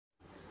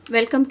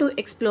Welcome to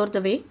Explore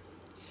the Way.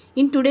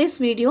 In today's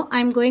video, I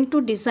am going to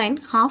design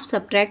half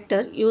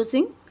subtractor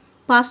using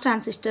pass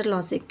transistor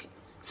logic.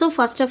 So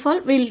first of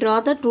all, we will draw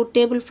the truth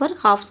table for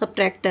half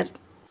subtractor.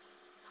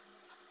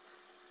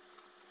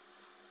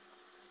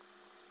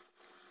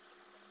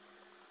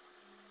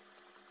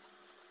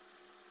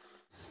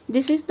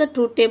 This is the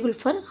truth table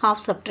for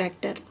half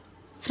subtractor.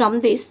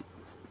 From this,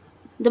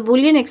 the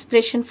Boolean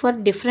expression for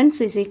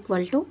difference is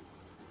equal to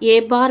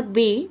A bar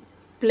B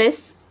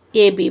plus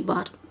AB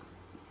bar.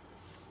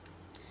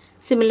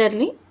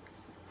 Similarly,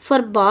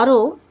 for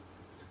borrow,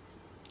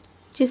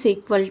 which is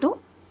equal to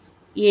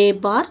A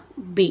bar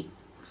B.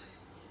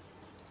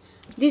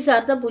 These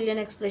are the Boolean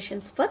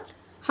expressions for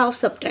half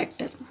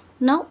subtractor.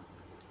 Now,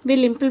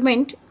 we'll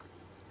implement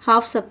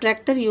half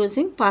subtractor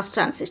using pass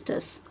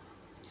transistors.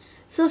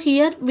 So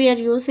here we are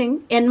using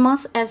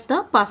NMOS as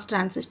the pass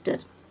transistor.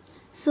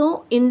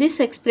 So in this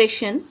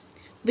expression,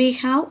 we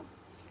have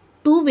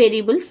two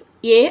variables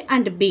A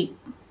and B.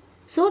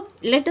 So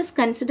let us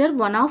consider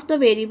one of the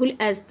variable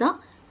as the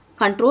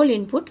control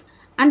input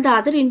and the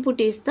other input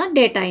is the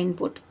data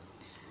input.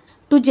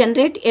 To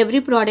generate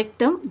every product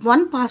term,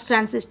 one pass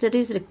transistor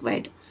is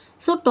required.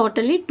 So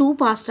totally two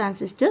pass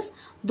transistors,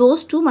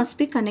 those two must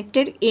be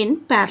connected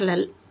in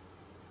parallel.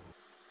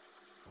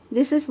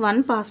 This is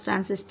one pass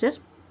transistor,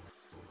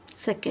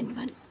 second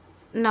one.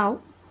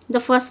 Now the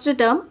first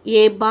term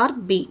A bar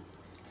B.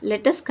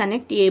 Let us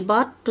connect A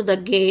bar to the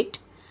gate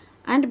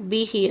and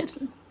B here.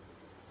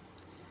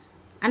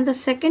 And the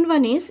second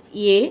one is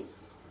A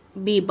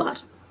B bar.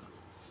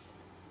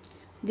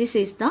 This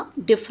is the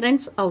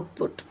difference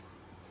output.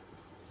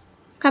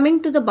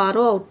 Coming to the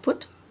borrow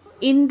output.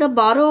 In the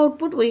borrow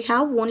output, we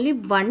have only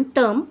one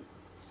term,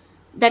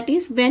 that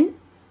is when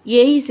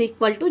A is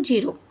equal to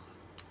 0.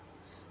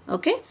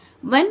 Okay.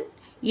 When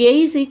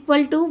A is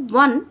equal to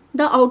 1,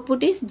 the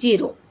output is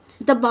 0.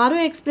 The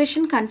borrow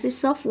expression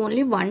consists of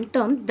only one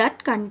term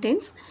that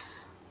contains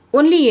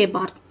only A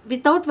bar.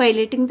 Without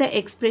violating the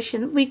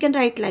expression, we can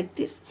write like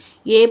this: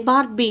 A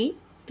bar B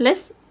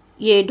plus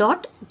A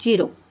dot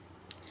 0.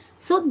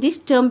 So this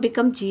term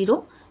becomes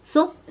 0.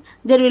 So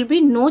there will be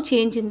no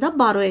change in the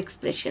borrow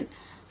expression.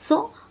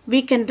 So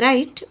we can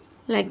write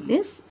like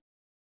this.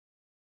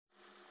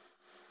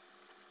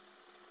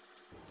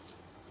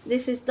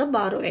 This is the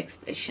borrow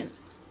expression.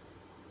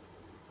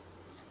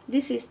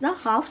 This is the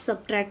half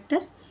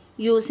subtractor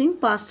using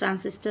pass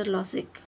transistor logic.